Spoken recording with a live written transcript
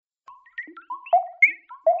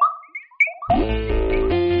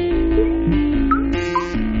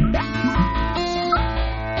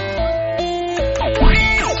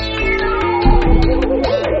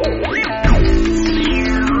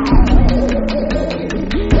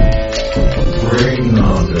Bring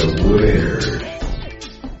on the weird.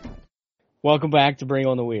 Welcome back to Bring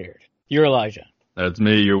on the Weird. You're Elijah. That's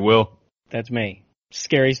me, you're Will. That's me.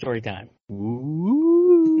 Scary story time. Ooh.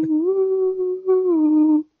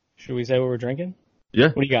 Should we say what we're drinking? Yeah.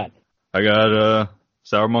 What do you got? I got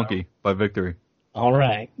Sour Monkey by Victory. All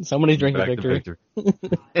right. Somebody's drinking Back to Victory.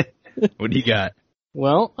 What do you got?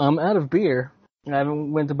 Well, I'm out of beer. I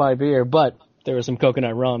haven't went to buy beer, but there was some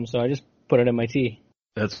coconut rum, so I just put it in my tea.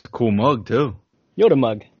 That's a cool mug, too. Yoda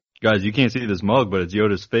mug. Guys, you can't see this mug, but it's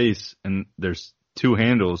Yoda's face, and there's two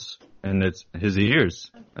handles, and it's his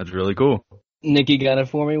ears. That's really cool. Nikki got it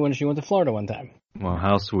for me when she went to Florida one time. Well,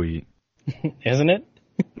 how sweet. Isn't it?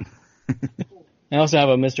 I also have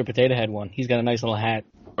a Mr. Potato Head one. He's got a nice little hat.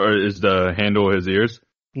 Or is the handle his ears?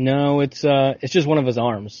 No, it's just one of his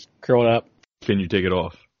arms curled up. Can you take it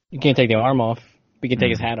off? You can't take the arm off. We can take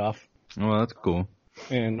his hat off. Oh, that's cool.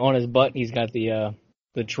 And on his butt, he's got the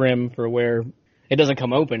trim for where it doesn't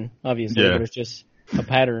come open, obviously, Yeah. but it's just a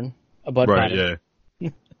pattern, a butt Right, pattern. yeah.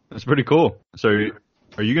 That's pretty cool. So,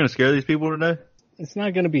 are you going to scare these people today? It's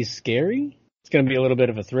not going to be scary. It's going to be a little bit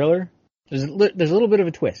of a thriller. There's a little bit of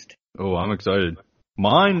a twist. Oh, I'm excited.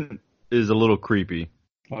 Mine is a little creepy.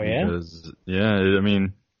 Oh, yeah? Because,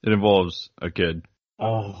 it involves a kid.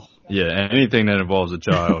 Oh. Yeah, anything that involves a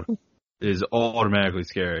child is automatically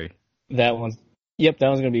scary. That one's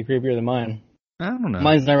going to be creepier than mine. I don't know.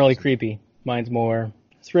 Mine's not really creepy. Mine's more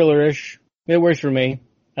thriller-ish. It works for me.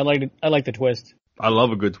 I like the twist. I love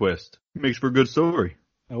a good twist. It makes for a good story.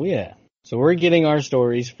 Oh, yeah. So we're getting our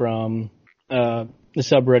stories from the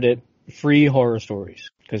subreddit Free Horror Stories.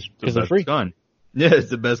 Because they're free. Gun. Yeah, it's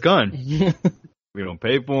the best gun. We don't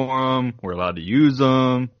pay for them. We're allowed to use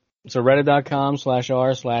them. So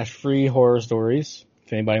reddit.com/r/free horror stories,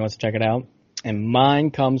 if anybody wants to check it out. And mine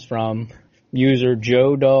comes from user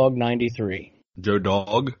JoeDog93. Joe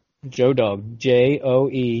Dog? JoeDog,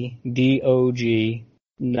 JoeDog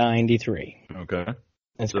 93. Okay.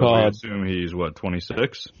 It's So I called... assume he's,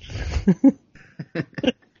 26?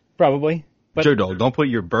 Probably. But Joe Dog, don't put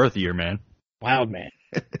your birth year, man. Wild man.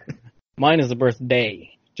 Mine is the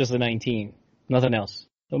birthday, just the 19. Nothing else.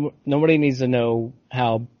 Nobody needs to know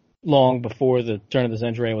how long before the turn of the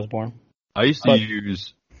century I was born. I used to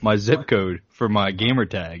use my zip code for my gamer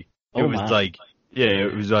tag. It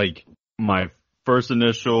was like my first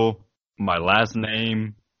initial, my last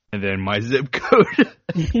name, and then my zip code.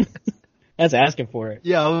 That's asking for it.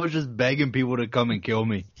 Yeah, I was just begging people to come and kill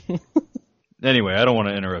me. Anyway, I don't want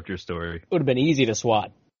to interrupt your story. It would have been easy to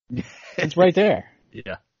swat. It's right there.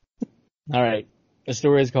 Yeah. All right. The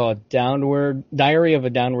story is called Diary of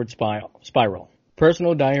a Downward Spiral.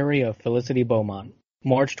 Personal Diary of Felicity Beaumont.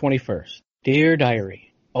 March 21st. Dear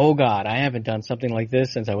Diary. Oh God, I haven't done something like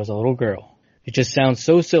this since I was a little girl. It just sounds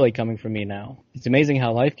so silly coming from me now. It's amazing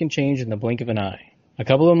how life can change in the blink of an eye. A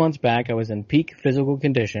couple of months back, I was in peak physical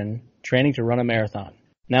condition, training to run a marathon.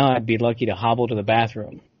 Now I'd be lucky to hobble to the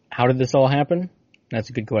bathroom. How did this all happen?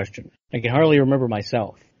 That's a good question. I can hardly remember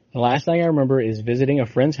myself. The last thing I remember is visiting a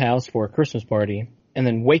friend's house for a Christmas party, and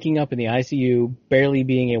then waking up in the ICU, barely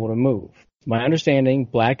being able to move. To my understanding,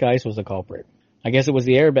 black ice was the culprit. I guess it was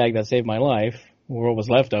the airbag that saved my life, or what was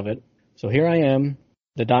left of it. So here I am.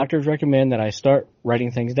 The doctors recommend that I start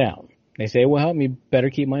writing things down. They say it will help me better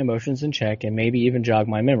keep my emotions in check and maybe even jog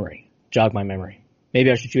my memory.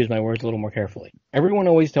 Maybe I should choose my words a little more carefully. Everyone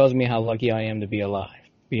always tells me how lucky I am to be alive.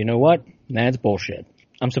 But you know what? That's bullshit.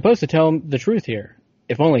 I'm supposed to tell them the truth here.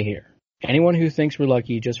 If only here. Anyone who thinks we're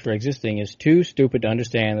lucky just for existing is too stupid to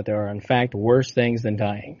understand that there are in fact worse things than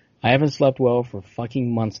dying. I haven't slept well for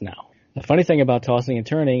fucking months now. The funny thing about tossing and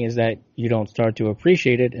turning is that you don't start to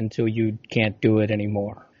appreciate it until you can't do it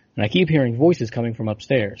anymore. And I keep hearing voices coming from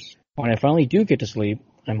upstairs. When I finally do get to sleep,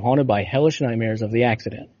 I'm haunted by hellish nightmares of the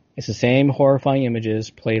accident. It's the same horrifying images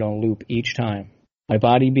played on loop each time. My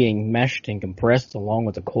body being meshed and compressed along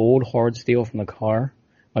with the cold, hard steel from the car.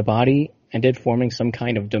 My body ended forming some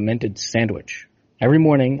kind of demented sandwich. Every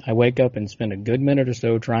morning, I wake up and spend a good minute or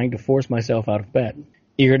so trying to force myself out of bed,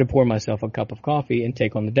 eager to pour myself a cup of coffee and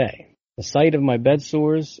take on the day. The sight of my bed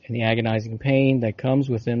sores and the agonizing pain that comes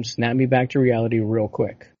with them snap me back to reality real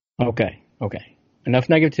quick. Okay. Enough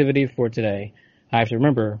negativity for today. I have to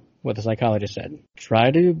remember what the psychologist said.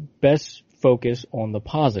 Try to best focus on the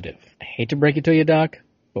positive. I hate to break it to you, Doc,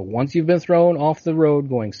 but once you've been thrown off the road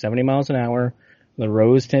going 70 miles an hour, the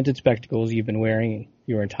rose-tinted spectacles you've been wearing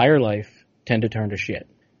your entire life tend to turn to shit.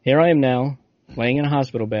 Here I am now, laying in a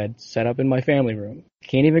hospital bed, set up in my family room.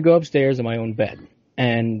 Can't even go upstairs in my own bed.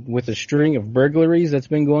 And with the string of burglaries that's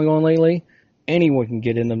been going on lately, anyone can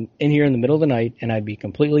get in here in the middle of the night and I'd be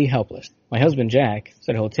completely helpless. My husband, Jack,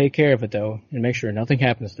 said he'll take care of it though and make sure nothing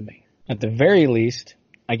happens to me. At the very least,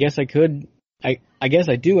 I guess I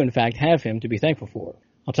do in fact have him to be thankful for.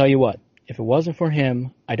 I'll tell you what, if it wasn't for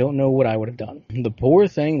him, I don't know what I would have done. The poor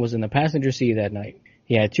thing was in the passenger seat that night.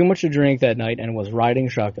 He had too much to drink that night and was riding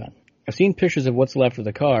shotgun. I've seen pictures of what's left of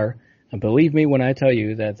the car, and believe me when I tell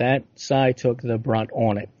you that side took the brunt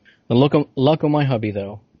on it. The luck of my hubby,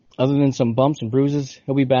 though. Other than some bumps and bruises,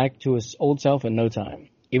 he'll be back to his old self in no time.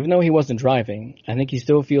 Even though he wasn't driving, I think he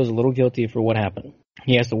still feels a little guilty for what happened.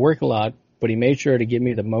 He has to work a lot, but he made sure to give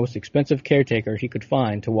me the most expensive caretaker he could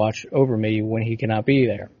find to watch over me when he cannot be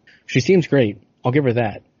there. She seems great, I'll give her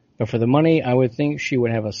that. But for the money, I would think she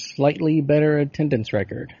would have a slightly better attendance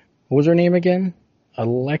record. What was her name again?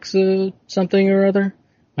 Alexa something or other?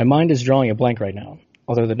 My mind is drawing a blank right now.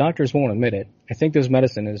 Although the doctors won't admit it, I think this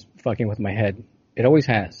medicine is fucking with my head. It always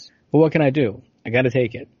has. But what can I do? I gotta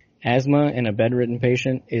take it. Asthma in a bedridden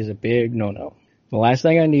patient is a big no-no. The last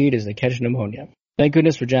thing I need is to catch pneumonia. Thank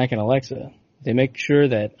goodness for Jack and Alexa. They make sure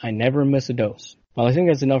that I never miss a dose. Well, I think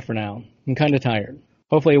that's enough for now. I'm kinda tired.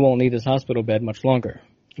 Hopefully I won't need this hospital bed much longer.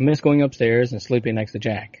 I miss going upstairs and sleeping next to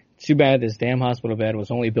Jack. It's too bad this damn hospital bed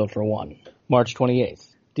was only built for one. March 28th.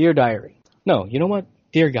 Dear Diary. No, you know what?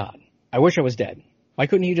 Dear God. I wish I was dead. Why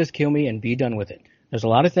couldn't he just kill me and be done with it? There's a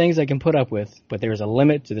lot of things I can put up with, but there is a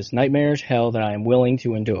limit to this nightmarish hell that I am willing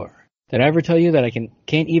to endure. Did I ever tell you that I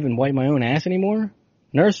can't even wipe my own ass anymore?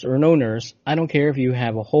 Nurse or no nurse, I don't care if you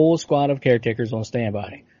have a whole squad of caretakers on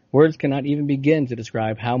standby. Words cannot even begin to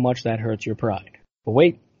describe how much that hurts your pride. But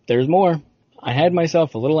wait, there's more. I had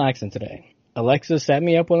myself a little accident today. Alexa sat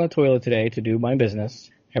me up on the toilet today to do my business.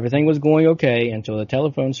 Everything was going okay until the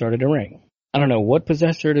telephone started to ring. I don't know what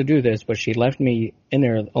possessed her to do this, but she left me in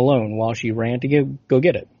there alone while she ran to go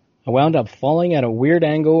get it. I wound up falling at a weird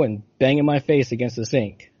angle and banging my face against the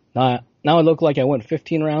sink. Now I look like I went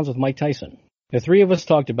 15 rounds with Mike Tyson. The three of us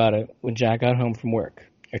talked about it when Jack got home from work.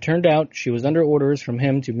 It turned out she was under orders from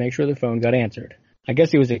him to make sure the phone got answered. I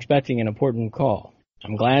guess he was expecting an important call.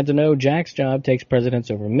 I'm glad to know Jack's job takes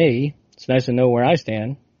precedence over me. It's nice to know where I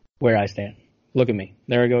stand. Look at me.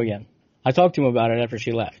 There I go again. I talked to him about it after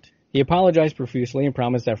she left. He apologized profusely and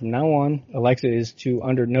promised that from now on, Alexa is to,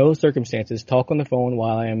 under no circumstances, talk on the phone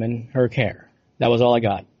while I am in her care. That was all I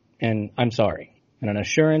got, and I'm sorry, and an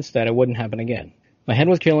assurance that it wouldn't happen again. My head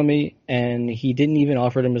was killing me, and he didn't even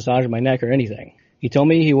offer to massage my neck or anything. He told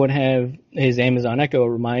me he would have his Amazon Echo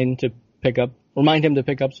remind him to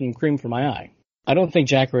pick up some cream for my eye. I don't think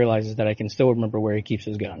Jack realizes that I can still remember where he keeps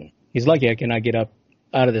his gun. He's lucky I cannot get up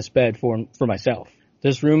out of this bed for myself.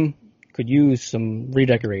 This room could use some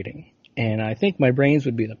redecorating, and I think my brains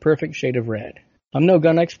would be the perfect shade of red. I'm no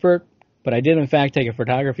gun expert, but I did in fact take a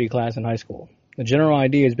photography class in high school. The general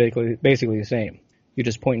idea is basically the same. You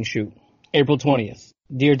just point and shoot. April 20th.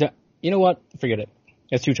 You know what? Forget it.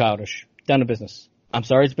 It's too childish. Down to business. I'm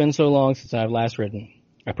sorry it's been so long since I've last written.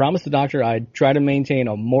 I promised the doctor I'd try to maintain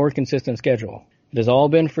a more consistent schedule. It has all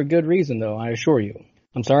been for good reason, though, I assure you.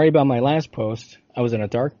 I'm sorry about my last post. I was in a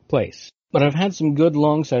dark place. But I've had some good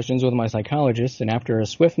long sessions with my psychologist, and after a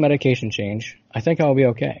swift medication change, I think I'll be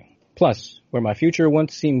okay. Plus, where my future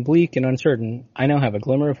once seemed bleak and uncertain, I now have a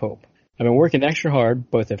glimmer of hope. I've been working extra hard,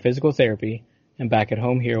 both at physical therapy and back at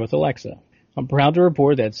home here with Alexa. I'm proud to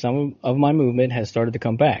report that some of my movement has started to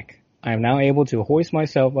come back. I am now able to hoist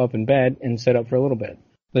myself up in bed and sit up for a little bit.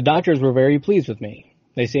 The doctors were very pleased with me.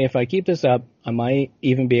 They say if I keep this up, I might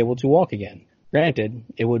even be able to walk again. Granted,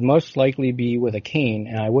 it would most likely be with a cane,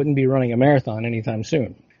 and I wouldn't be running a marathon anytime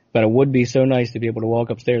soon. But it would be so nice to be able to walk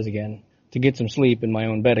upstairs again, to get some sleep in my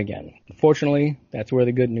own bed again. Fortunately, that's where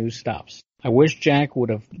the good news stops. I wish Jack would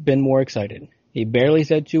have been more excited. He barely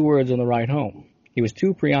said 2 words on the ride home. He was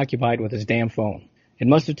too preoccupied with his damn phone. It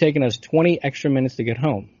must have taken us 20 extra minutes to get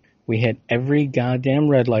home. We hit every goddamn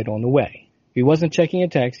red light on the way. If he wasn't checking a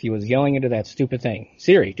text, he was yelling into that stupid thing.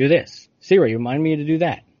 Siri, do this. Siri, remind me to do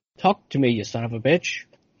that. Talk to me, you son of a bitch.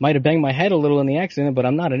 Might have banged my head a little in the accident, but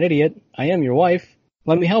I'm not an idiot. I am your wife.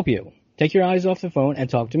 Let me help you. Take your eyes off the phone and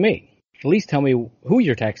talk to me. At least tell me who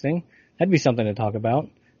you're texting. That'd be something to talk about.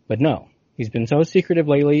 But no, he's been so secretive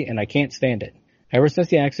lately, and I can't stand it. Ever since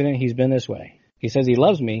the accident, he's been this way. He says he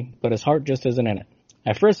loves me, but his heart just isn't in it.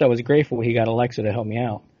 At first, I was grateful he got Alexa to help me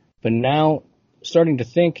out. But now, starting to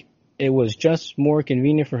think it was just more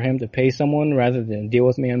convenient for him to pay someone rather than deal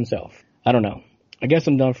with me himself. I don't know. I guess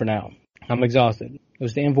I'm done for now. I'm exhausted.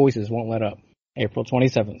 Those damn voices won't let up. April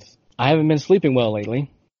 27th. I haven't been sleeping well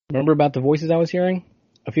lately. Remember about the voices I was hearing?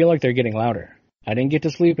 I feel like they're getting louder. I didn't get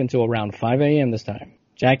to sleep until around 5 a.m. this time.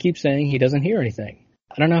 Jack keeps saying he doesn't hear anything.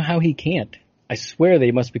 I don't know how he can't. I swear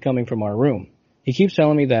they must be coming from our room. He keeps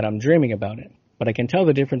telling me that I'm dreaming about it, but I can tell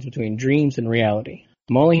the difference between dreams and reality.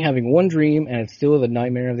 I'm only having one dream, and it's still the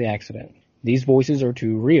nightmare of the accident. These voices are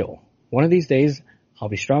too real. One of these days, I'll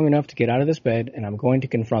be strong enough to get out of this bed, and I'm going to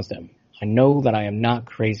confront them. I know that I am not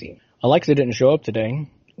crazy. Alexa didn't show up today.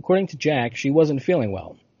 According to Jack, she wasn't feeling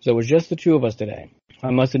well, so it was just the two of us today. I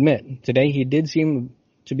must admit, today he did seem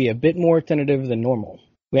to be a bit more tentative than normal.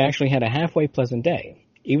 We actually had a halfway pleasant day.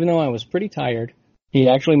 Even though I was pretty tired, he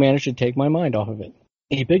actually managed to take my mind off of it.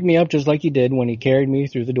 He picked me up just like he did when he carried me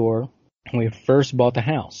through the door when we first bought the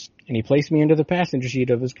house, and he placed me into the passenger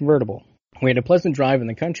seat of his convertible. We had a pleasant drive in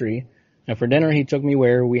the country, and for dinner he took me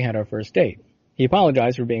where we had our first date. He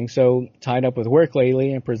apologized for being so tied up with work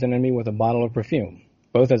lately and presented me with a bottle of perfume,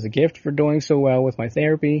 both as a gift for doing so well with my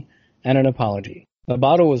therapy and an apology. The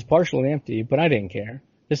bottle was partially empty, but I didn't care.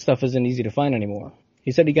 This stuff isn't easy to find anymore.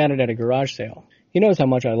 He said he got it at a garage sale. He knows how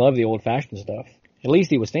much I love the old-fashioned stuff. At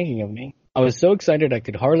least he was thinking of me. I was so excited I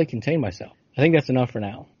could hardly contain myself. I think that's enough for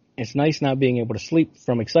now. It's nice not being able to sleep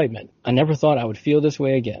from excitement. I never thought I would feel this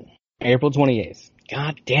way again. April 28th.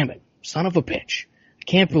 God damn it. Son of a bitch. I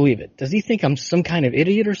can't believe it. Does he think I'm some kind of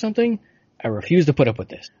idiot or something? I refuse to put up with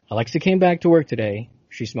this. Alexa came back to work today.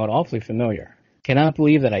 She smelled awfully familiar. Cannot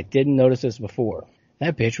believe that I didn't notice this before.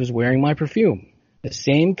 That bitch was wearing my perfume. The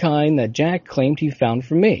same kind that Jack claimed he found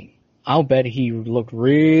for me. I'll bet he looked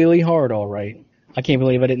really hard, all right. I can't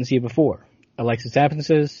believe I didn't see it before. Alexa's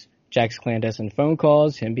absences, Jack's clandestine phone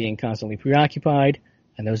calls, him being constantly preoccupied,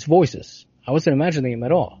 and those voices. I wasn't imagining them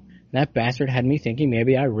at all. That bastard had me thinking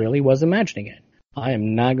maybe I really was imagining it. I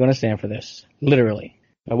am not going to stand for this. Literally.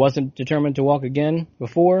 I wasn't determined to walk again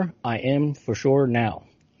before. I am for sure now.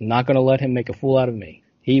 I'm not going to let him make a fool out of me.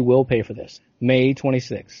 He will pay for this. May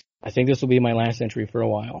 26th. I think this will be my last entry for a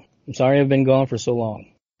while. I'm sorry I've been gone for so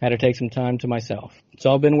long. Had to take some time to myself. It's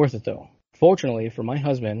all been worth it though. Fortunately for my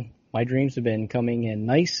husband, my dreams have been coming in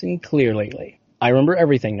nice and clear lately. I remember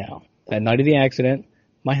everything now. That night of the accident,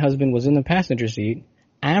 my husband was in the passenger seat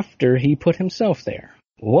after he put himself there.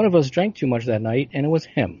 One of us drank too much that night, and it was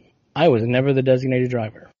him. I was never the designated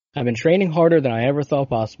driver. I've been training harder than I ever thought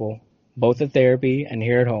possible, both at therapy and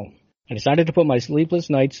here at home. I decided to put my sleepless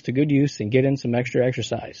nights to good use and get in some extra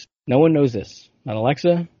exercise. No one knows this. Not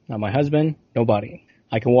Alexa, not my husband, nobody.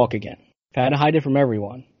 I can walk again. I've had to hide it from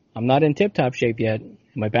everyone. I'm not in tip-top shape yet.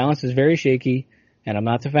 My balance is very shaky, and I'm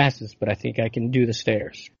not the fastest, but I think I can do the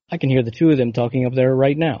stairs. I can hear the two of them talking up there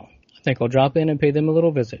right now. I think I'll drop in and pay them a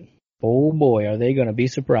little visit. Oh boy, are they going to be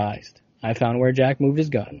surprised. I found where Jack moved his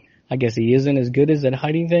gun. I guess he isn't as good as at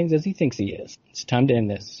hiding things as he thinks he is. It's time to end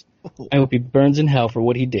this. I hope he burns in hell for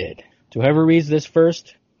what he did. To whoever reads this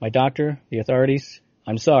first, my doctor, the authorities,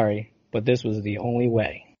 I'm sorry, but this was the only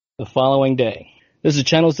way. The following day. This is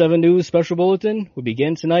Channel 7 News Special Bulletin. We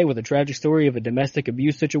begin tonight with a tragic story of a domestic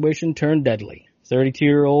abuse situation turned deadly.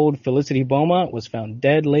 32-year-old Felicity Beaumont was found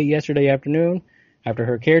dead late yesterday afternoon after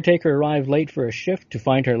her caretaker arrived late for a shift to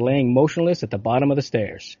find her laying motionless at the bottom of the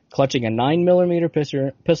stairs, clutching a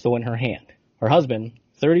 9mm pistol in her hand. Her husband,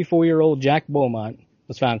 34-year-old Jack Beaumont,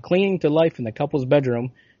 was found clinging to life in the couple's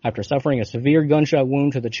bedroom after suffering a severe gunshot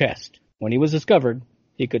wound to the chest. When he was discovered,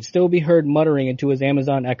 he could still be heard muttering into his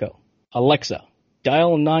Amazon Echo, "Alexa,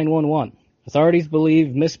 dial 911. Authorities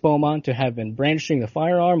believe Miss Beaumont to have been brandishing the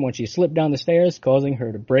firearm when she slipped down the stairs, causing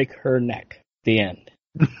her to break her neck. The end.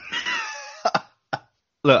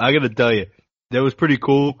 Look, I gotta tell you, that was pretty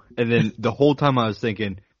cool. And then the whole time I was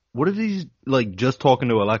thinking, what if he's like just talking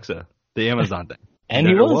to Alexa, the Amazon thing? And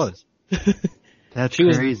he was. That's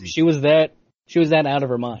crazy. She was that out of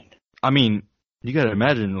her mind. I mean, you gotta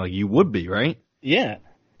imagine, like, you would be, right? Yeah.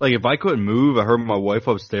 Like, if I couldn't move, I heard my wife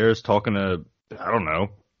upstairs talking to, I don't know,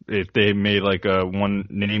 if they made like a one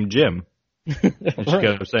named Jim. And she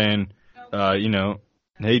kept saying,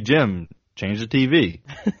 hey Jim, change the TV.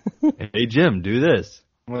 Hey Jim, do this.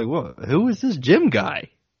 I'm like, what? Who is this Jim guy?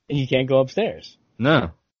 And you can't go upstairs.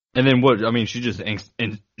 No. And then what? I mean, she just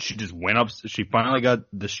went up. She finally got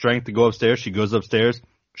the strength to go upstairs. She goes upstairs,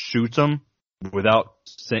 shoots him without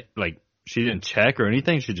she didn't check or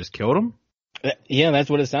anything. She just killed him. Yeah, that's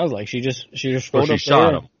what it sounds like. She just rolled up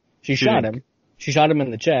shot there. him. She shot him. She shot him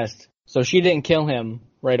in the chest. So she didn't kill him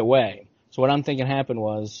right away. So what I'm thinking happened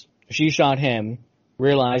was she shot him,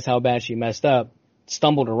 realized how bad she messed up,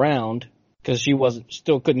 stumbled around because she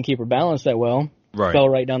still couldn't keep her balance that well. Right. Fell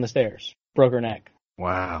right down the stairs, broke her neck.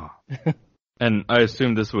 Wow. And I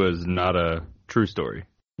assume this was not a true story.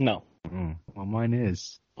 No. Well, mine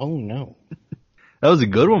is. Oh no. That was a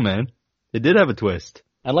good one, man. It did have a twist.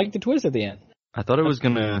 I liked the twist at the end. I thought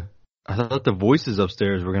the voices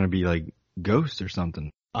upstairs were gonna be like ghosts or something.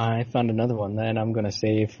 I found another one that I'm gonna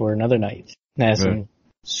save for another night. That's some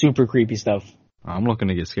super creepy stuff. I'm looking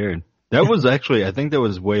to get scared. That was actually, I think that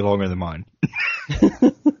was way longer than mine.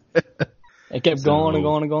 It kept going and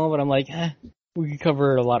going and going, but I'm like, we could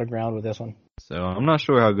cover a lot of ground with this one. So I'm not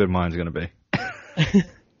sure how good mine's going to be. It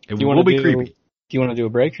Do you will be do, creepy. Do you want to do a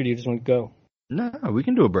break, or do you just want to go? No, we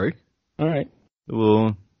can do a break. All right.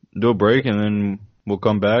 We'll do a break, and then we'll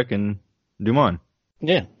come back and do mine.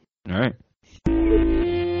 Yeah. All right.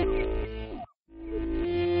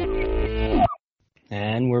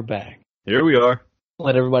 And we're back. Here we are.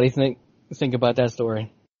 Let everybody think about that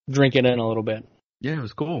story. Drink it in a little bit. Yeah, it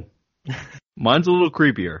was cool. Mine's a little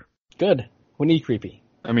creepier. Good. We need creepy.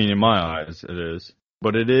 I mean, in my eyes, it is.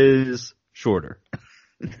 But it is shorter.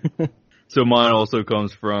 So mine also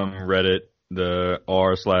comes from Reddit, the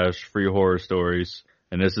r/free horror stories.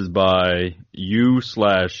 And this is by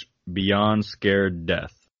u/beyond scared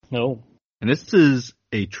death. No. And this is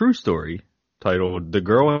a true story titled The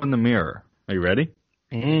Girl in the Mirror. Are you ready?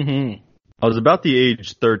 Mm-hmm. I was about the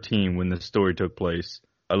age 13 when this story took place.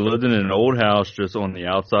 I lived in an old house just on the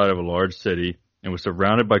outside of a large city and was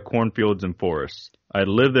surrounded by cornfields and forests. I had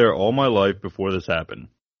lived there all my life before this happened.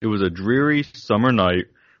 It was a dreary summer night,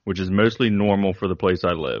 which is mostly normal for the place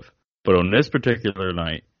I live. But on this particular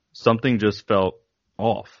night, something just felt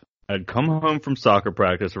off. I'd come home from soccer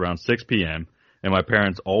practice around 6 p.m., and my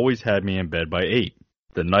parents always had me in bed by 8.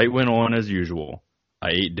 The night went on as usual. I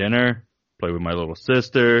ate dinner, played with my little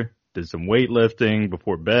sister, did some weightlifting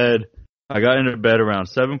before bed. I got into bed around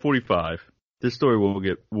 7:45. This story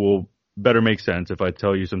will better make sense if I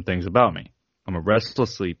tell you some things about me. I'm a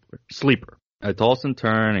restless sleeper. I toss and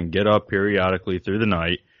turn and get up periodically through the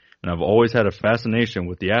night, and I've always had a fascination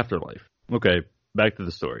with the afterlife. Okay, back to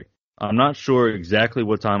the story. I'm not sure exactly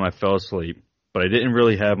what time I fell asleep, but I didn't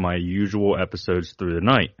really have my usual episodes through the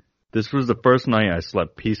night. This was the first night I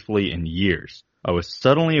slept peacefully in years. I was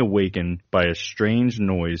suddenly awakened by a strange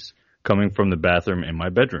noise coming from the bathroom in my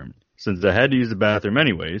bedroom. Since I had to use the bathroom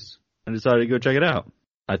anyways, I decided to go check it out.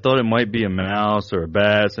 I thought it might be a mouse or a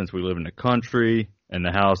bat since we live in the country and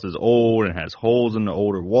the house is old and has holes in the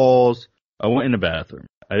older walls. I went in the bathroom.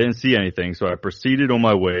 I didn't see anything, so I proceeded on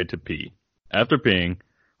my way to pee. After peeing,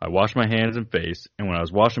 I washed my hands and face, and when I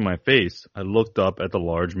was washing my face, I looked up at the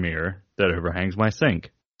large mirror that overhangs my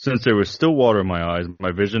sink. Since there was still water in my eyes,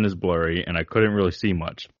 my vision is blurry and I couldn't really see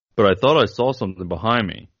much. But I thought I saw something behind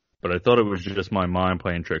me, but I thought it was just my mind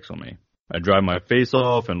playing tricks on me. I dried my face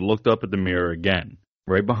off and looked up at the mirror again.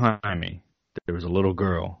 Right behind me, there was a little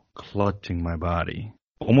girl clutching my body,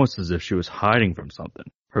 almost as if she was hiding from something.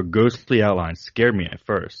 Her ghostly outline scared me at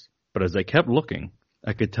first, but as I kept looking,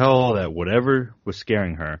 I could tell that whatever was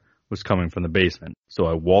scaring her was coming from the basement. So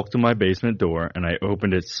I walked to my basement door and I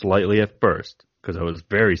opened it slightly at first, because I was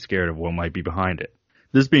very scared of what might be behind it.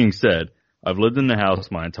 This being said, I've lived in the house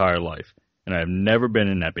my entire life, and I have never been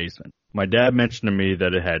in that basement. My dad mentioned to me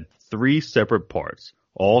that it had 3 separate parts,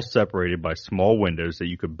 all separated by small windows that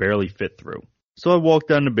you could barely fit through. So I walked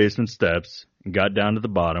down the basement steps and got down to the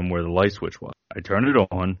bottom where the light switch was. I turned it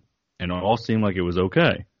on, and it all seemed like it was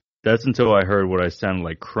okay. That's until I heard what I sounded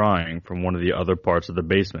like crying from one of the other parts of the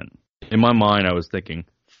basement. In my mind, I was thinking,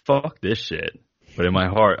 fuck this shit. But in my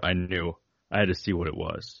heart, I knew I had to see what it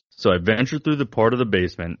was. So I ventured through the part of the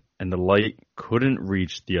basement, and the light couldn't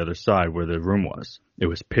reach the other side where the room was. It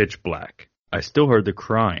was pitch black. I still heard the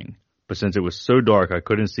crying, but since it was so dark, I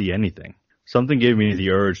couldn't see anything. Something gave me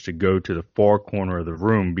the urge to go to the far corner of the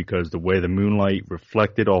room because the way the moonlight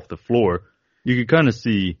reflected off the floor, you could kind of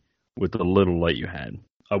see with the little light you had.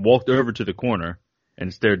 I walked over to the corner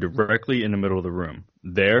and stared directly in the middle of the room.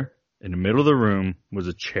 There, in the middle of the room, was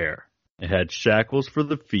a chair. It had shackles for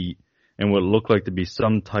the feet and what looked like to be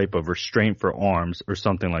some type of restraint for arms or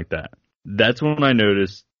something like that. That's when I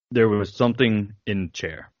noticed there was something in the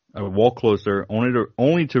chair. I walked closer,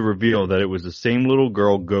 only to reveal that it was the same little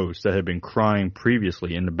girl ghost that had been crying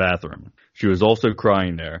previously in the bathroom. She was also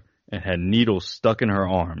crying there and had needles stuck in her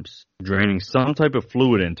arms, draining some type of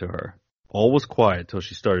fluid into her. All was quiet till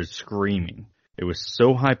she started screaming. It was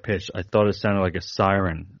so high-pitched I thought it sounded like a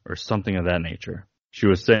siren or something of that nature. She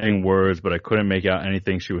was saying words, but I couldn't make out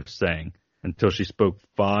anything she was saying until she spoke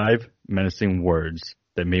 5 menacing words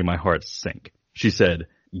that made my heart sink. She said,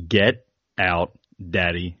 "Get out,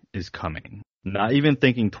 Daddy is coming." Not even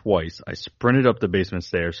thinking twice, I sprinted up the basement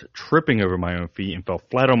stairs, tripping over my own feet and fell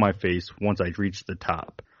flat on my face once I reached the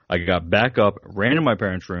top. I got back up, ran to my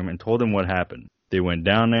parents' room, and told them what happened. They went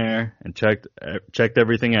down there and checked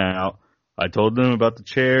everything out. I told them about the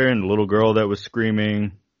chair and the little girl that was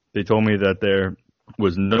screaming. They told me that there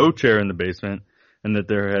was no chair in the basement and that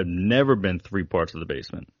there had never been 3 parts of the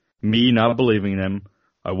basement. Me not believing them,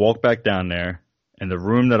 I walked back down there, and the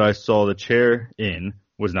room that I saw the chair in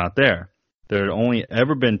was not there. There had only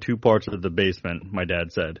ever been 2 parts of the basement, my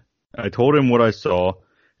dad said. I told him what I saw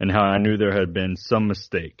and how I knew there had been some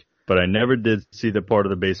mistake, but I never did see the part of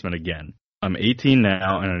the basement again. I'm 18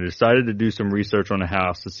 now, and I decided to do some research on the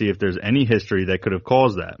house to see if there's any history that could have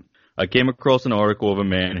caused that. I came across an article of a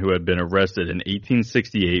man who had been arrested in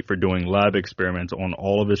 1868 for doing lab experiments on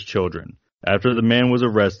all of his children. After the man was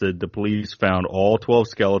arrested, the police found all 12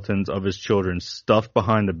 skeletons of his children stuffed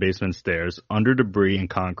behind the basement stairs under debris and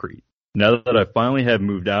concrete. Now that I finally have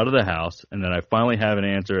moved out of the house and that I finally have an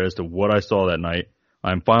answer as to what I saw that night,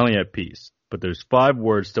 I'm finally at peace. But there's 5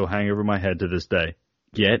 words still hang over my head to this day.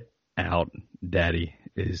 Get out, Daddy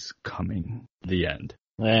is coming. The end.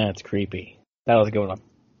 That's creepy. That was a good one.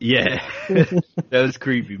 Yeah, that was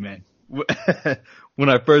creepy, man. When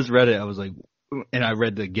I first read it, I was like, and I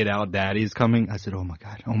read the Get Out, Daddy's coming. I said, oh my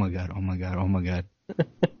God, oh my God, oh my God, oh my God.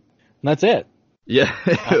 That's it. Yeah,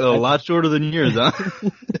 a lot shorter than yours, huh?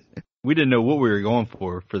 We didn't know what we were going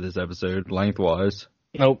for this episode, lengthwise.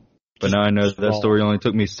 Nope. But now I know that story only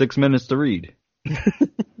took me 6 minutes to read.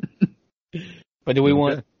 But do we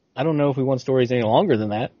want, I don't know if we want stories any longer than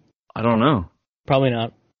that. I don't know. Probably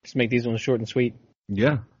not. Just make these ones short and sweet.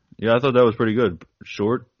 Yeah. Yeah, I thought that was pretty good.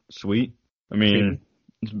 Short, sweet. I mean,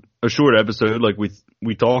 it's a short episode like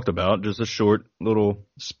we talked about. Just a short little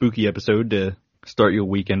spooky episode to start your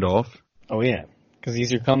weekend off. Oh, yeah. Because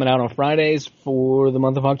these are coming out on Fridays for the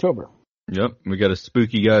month of October. Yep. We got to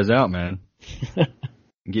spook you guys out, man.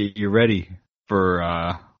 Get you ready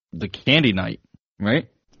for the candy night, right?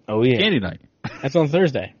 Oh, yeah. Candy night. That's on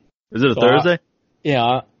Thursday. Is it a Thursday?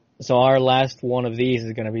 Yeah. So our last one of these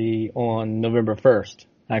is going to be on November 1st,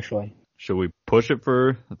 actually. Should we push it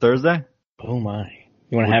for Thursday? Oh, my.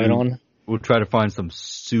 You want to have it on? We'll try to find some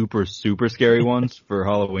super, super scary ones for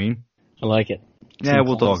Halloween. I like it. Yeah,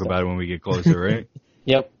 we'll talk about it when we get closer, right?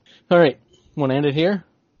 Yep. All right. Want to end it here?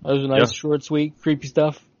 That was a nice, short, sweet, creepy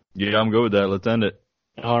stuff. Yeah, I'm good with that. Let's end it.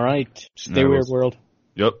 All right. Stay weird, world.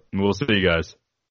 Yep. We'll see you guys.